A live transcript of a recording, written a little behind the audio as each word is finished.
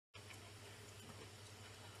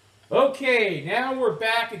Okay, now we're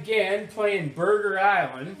back again playing Burger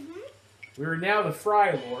Island. We're now the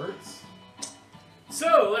Fry Lords.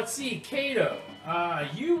 So, let's see, Cato,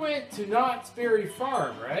 you went to Knott's Berry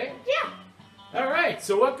Farm, right? Yeah. Alright,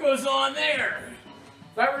 so what goes on there?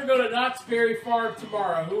 If I were to go to Knott's Berry Farm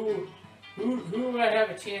tomorrow, who would I have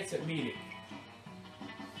a chance at meeting?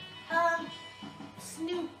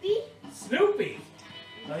 Snoopy. Snoopy!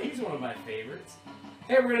 Now, he's one of my favorites.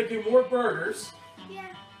 Hey, we're going to do more burgers. Yeah.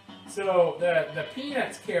 So, the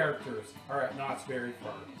Peanuts characters are at Knott's Berry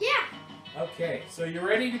Farm. Yeah. Okay, so you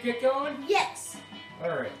ready to get going? Yes.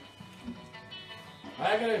 Alright.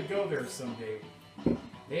 I gotta go there someday.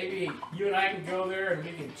 Maybe you and I can go there and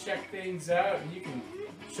we can check things out and you can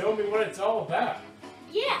show me what it's all about.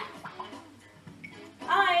 Yeah.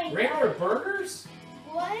 Regular burgers?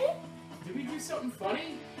 What? Did we do something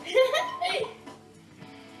funny?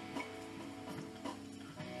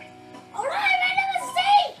 Oh no, I made a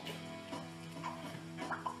mistake!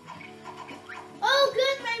 Oh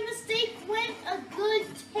good, my mistake went a good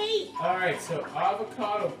take. Alright, so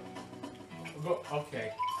avocado.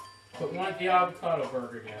 Okay. But want the avocado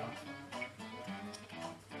burger now.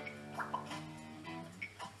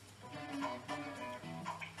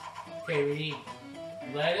 Okay, we need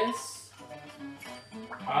lettuce,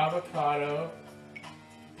 avocado,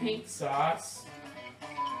 pink sauce,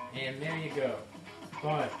 and there you go.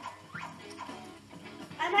 Bun.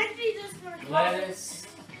 I'm actually just gonna call Lettuce.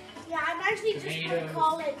 Yeah, I'm actually just gonna tomatoes.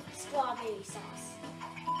 call it strawberry sauce.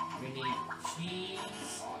 We need cheese.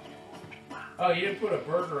 Oh, you didn't put a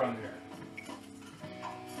burger on there.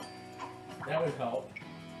 That would help.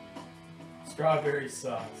 Strawberry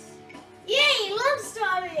sauce. Yay, love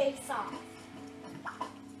strawberry sauce.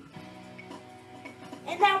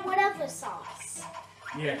 And that whatever sauce.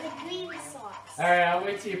 Yeah. The green sauce. Alright, I'll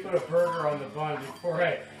wait till you put a burger on the bun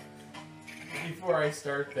before I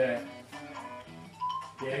start that.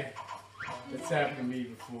 Yeah. That's happened to me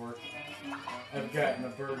before. I've gotten a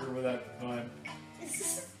burger without the bun.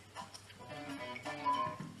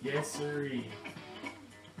 Yes, sirree.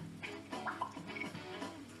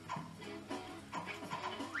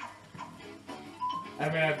 I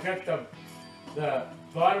mean, I've got the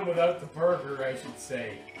bun without the burger, I should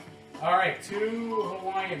say. Alright, 2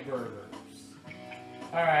 Hawaiian burgers.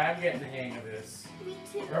 Alright, I'm getting the hang of this. Me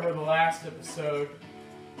too. Remember the last episode?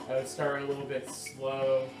 I was starting a little bit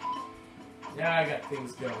slow. Now I got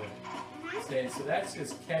things going. So that's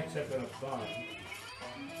just ketchup and a bun.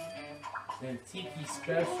 Then Tiki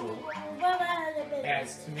Special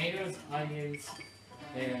has tomatoes, onions,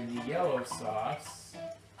 and the yellow sauce.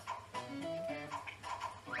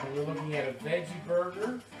 And we're looking at a veggie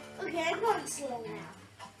burger. Okay, I'm going slow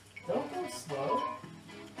now. Don't go slow.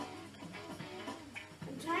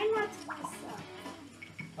 I'm trying not to mess up.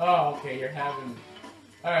 Oh, okay, you're having...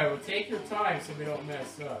 Alright, well take your time so we don't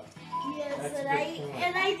mess up. Yes, That's and a good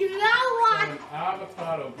point. I do not So want... an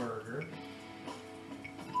avocado burger.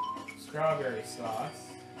 Strawberry sauce.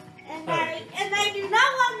 And I do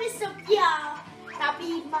not want Mr. Pia to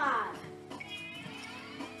be mad.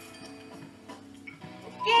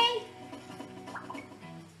 Okay?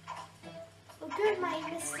 Oh good, my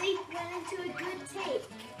mistake went into a good take.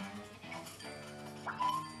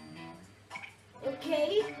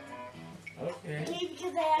 Okay? Okay. Okay,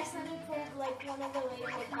 because I accidentally put like one of the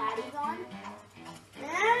regular patties on.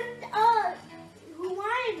 And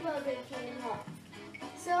Hawaiian burger came up.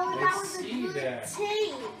 So that was a good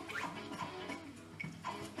take.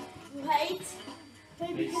 Right?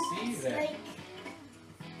 But because it's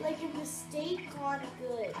like a mistake gone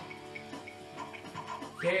good.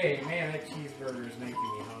 Okay, man, that cheeseburger is making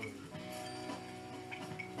me hungry.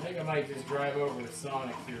 I think I might just drive over to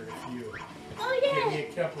Sonic here in a few. Oh yeah! Get me a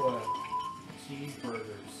couple of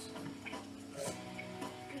cheeseburgers.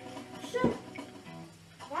 Sure.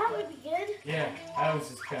 That would be good. Yeah, I was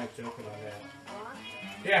just kind of joking on that.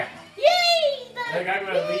 Yeah. Yay! I think I'm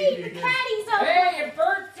gonna leave you the here. patties are Hey, you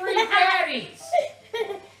burnt 3 patties!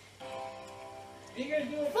 What are you gonna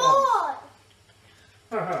do with 4!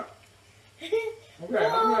 Haha. Okay,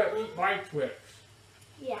 I'm gonna eat my Twix.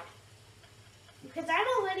 Yeah. Because I'm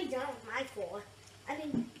already done with my 4. I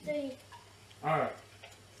mean, 3. Alright.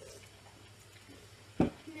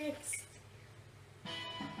 Next.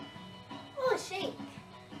 Oh, shake.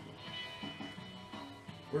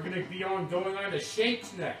 We're gonna be going on to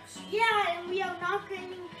shakes next. Yeah, and we are not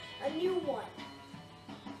getting a new one.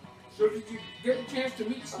 So did you get a chance to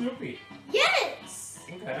meet Snoopy? Yes!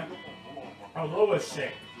 Okay. Aloha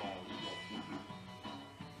shake.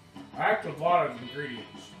 I have a lot of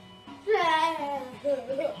ingredients.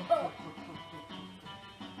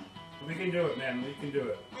 We can do it, man. We can do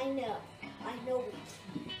it. I know. I know we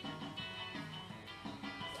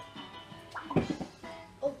can.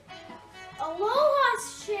 Oh. Aloha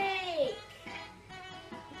shake.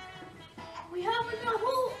 We have a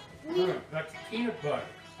whole. That's peanut butter.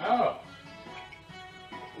 Oh.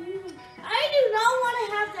 I do not want to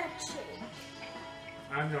have that shake.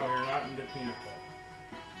 I know you're not into peanut butter.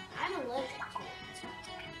 I'm allergic to it.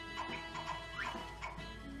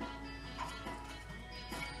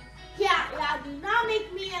 Yeah, do not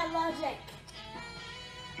make me allergic.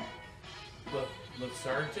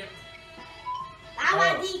 Lethargic?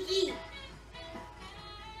 Aladiki.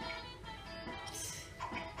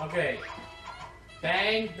 Okay.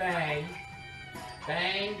 Bang, bang.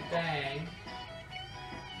 Bang, bang.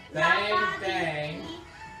 Bang, bang.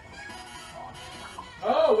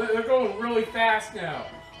 Oh, they're going really fast now.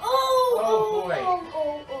 Oh boy.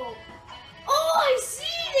 Oh, I see.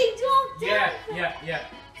 They dropped down. Yeah.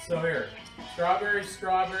 So here. Strawberry,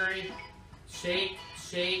 strawberry. Shake,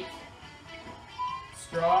 shake.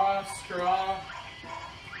 Straw, straw.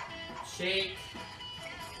 Shake.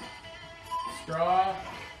 Straw.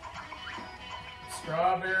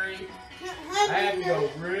 Strawberry. I have to go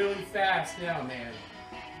really fast now, man.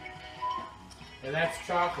 And that's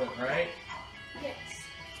chocolate, right? Yes.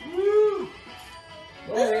 Woo!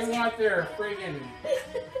 Oh, they want their friggin'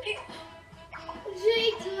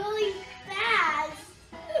 Shake's really fast,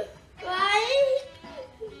 right?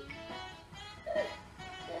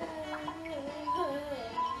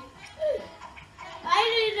 I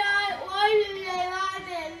did not want to be on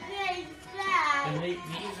this shake fast. and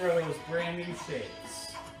these are those brand new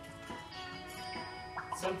shakes.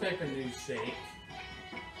 Some type of new shake.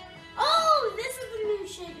 Oh, this is the new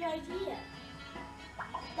shake right here.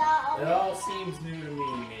 It all seems new to me,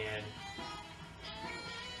 man.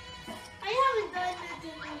 I haven't done this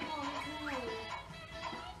in a long time.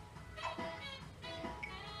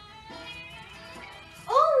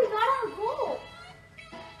 Oh, we got our goal.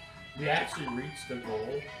 We actually reached the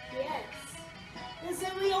goal. Yes. Listen,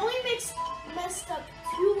 we only messed up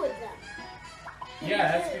 2 of them.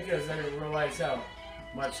 Yeah, that's because I didn't realize how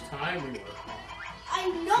much time we were. I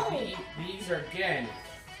know. So these are, again,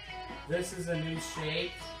 this is a new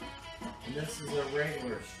shake, and this is a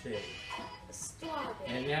regular shake. Strawberry.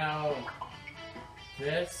 And now,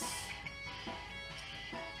 this.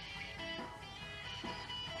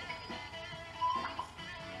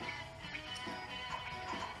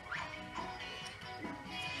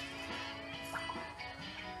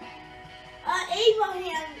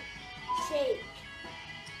 Abraham shake.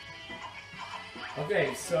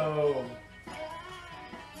 Okay, so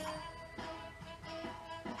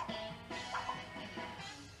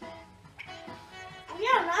We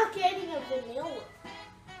are not getting a vanilla.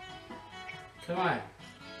 come on.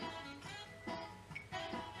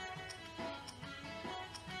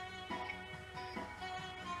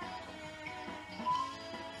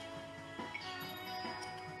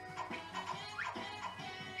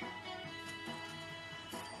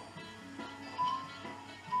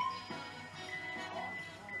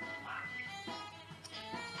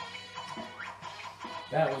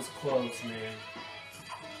 That was close, man.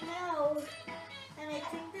 No. And I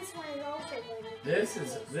think this one is also going to be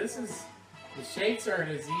This is, the shakes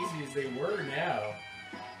aren't as easy as they were now.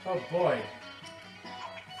 Oh boy.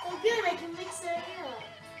 Oh good, I can mix it up.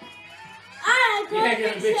 I Yeah, can you're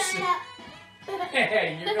mix mixing- it up.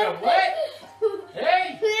 Hey, you're gonna what?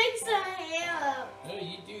 Hey! Mix it up. Oh,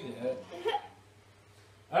 you do that.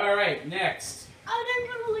 Alright, next. Oh, then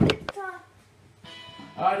I'm gonna look at the top.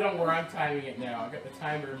 Oh, don't worry, I'm timing it now. I've got the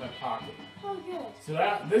timer in my pocket. Oh good. So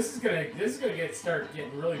this is gonna start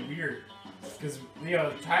getting really weird. Because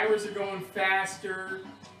the timers are going faster.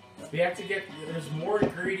 We have to there's more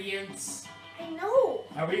ingredients. I know.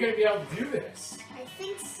 Are we gonna be able to do this? I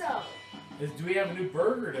think so. Do we have a new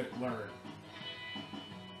burger to learn?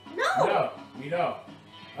 No. No, we don't.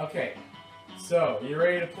 Okay. So, you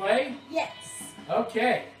ready to play? Yes.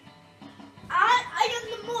 Okay. I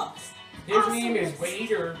am the most. His awesome. name is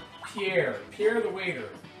Waiter Pierre. Pierre the waiter.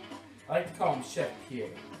 I like to call him Chef Pierre.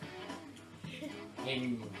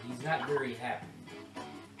 And he's not very happy.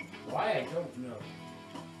 Why, I don't know.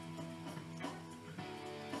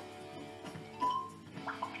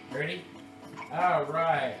 Ready?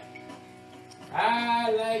 Alright.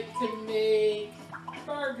 I like to make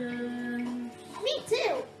burgers. Me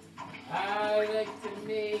too. I like to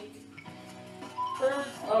make burgers.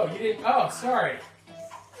 Oh, you didn't. Oh, sorry.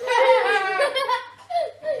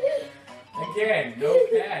 Again, no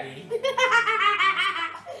patty.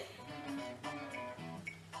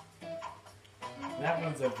 That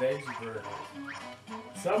one's a veggie burger.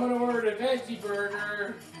 Someone ordered a veggie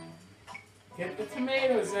burger. Get the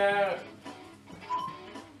tomatoes out.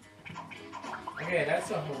 Okay,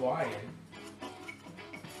 that's a Hawaiian.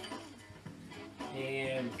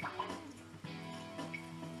 And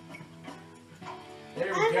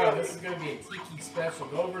there we go. This is going to be a tiki special.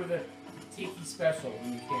 Go over to the tiki special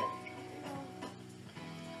when you can.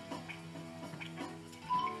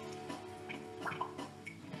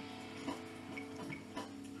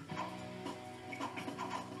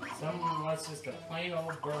 Someone wants just a plain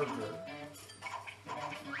old burger.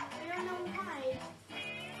 I don't know why.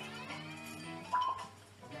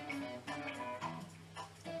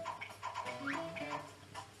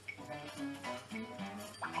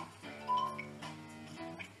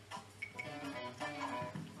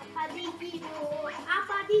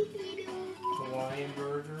 Hawaiian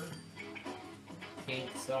burger, pink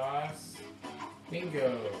sauce,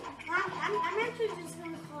 bingo. I'm actually just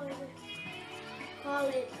gonna call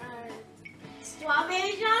it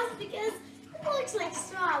strawberry sauce because it looks like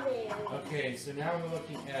strawberry. Okay, so now we're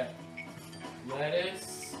looking at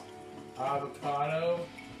lettuce, avocado,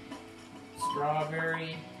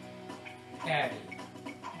 strawberry, patty.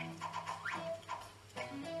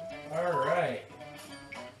 All right.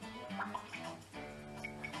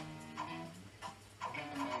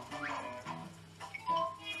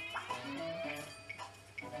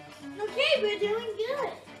 Okay, we're doing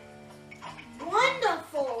good.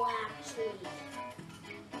 Wonderful, actually.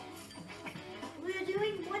 We're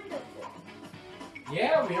doing wonderful.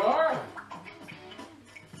 Yeah, we are.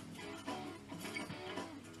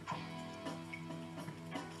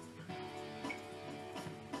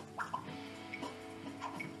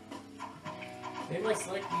 They must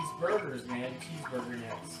like these burgers, man. Cheeseburger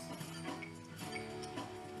nuts.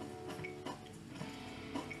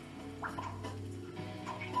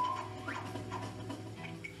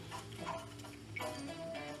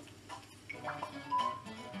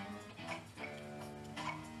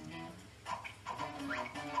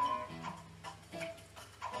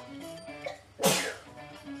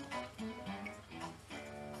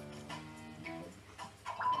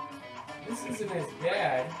 This isn't as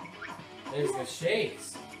bad as the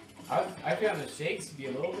shakes. I found the shakes to be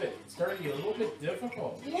starting to be a little bit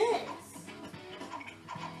difficult. Yes.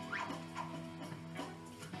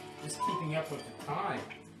 Just keeping up with the time.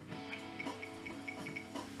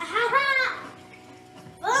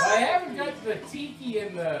 Well, I haven't got the tiki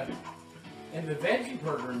and the veggie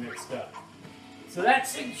burger mixed up. So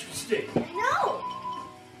that's interesting. No.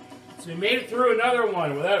 So we made it through another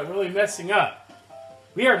one without really messing up.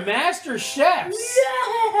 We are master chefs.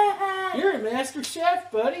 Yeah. You're a master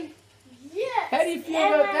chef, buddy. Yes. How do you feel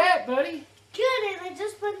about that, buddy? Good, and I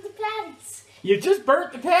just burnt the patties. You just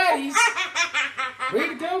burnt the patties. Way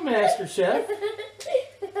to go, master chef.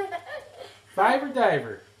 Fiver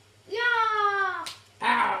diver. Yeah.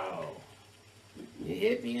 Ow. You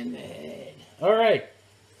hit me in the head. All right.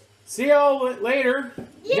 See y'all later.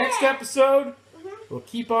 Yeah. Next episode, we'll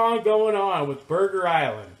keep on going on with Burger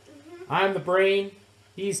Island. I'm the Brain.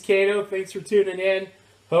 He's Cato. Thanks for tuning in.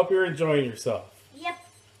 Hope you're enjoying yourself.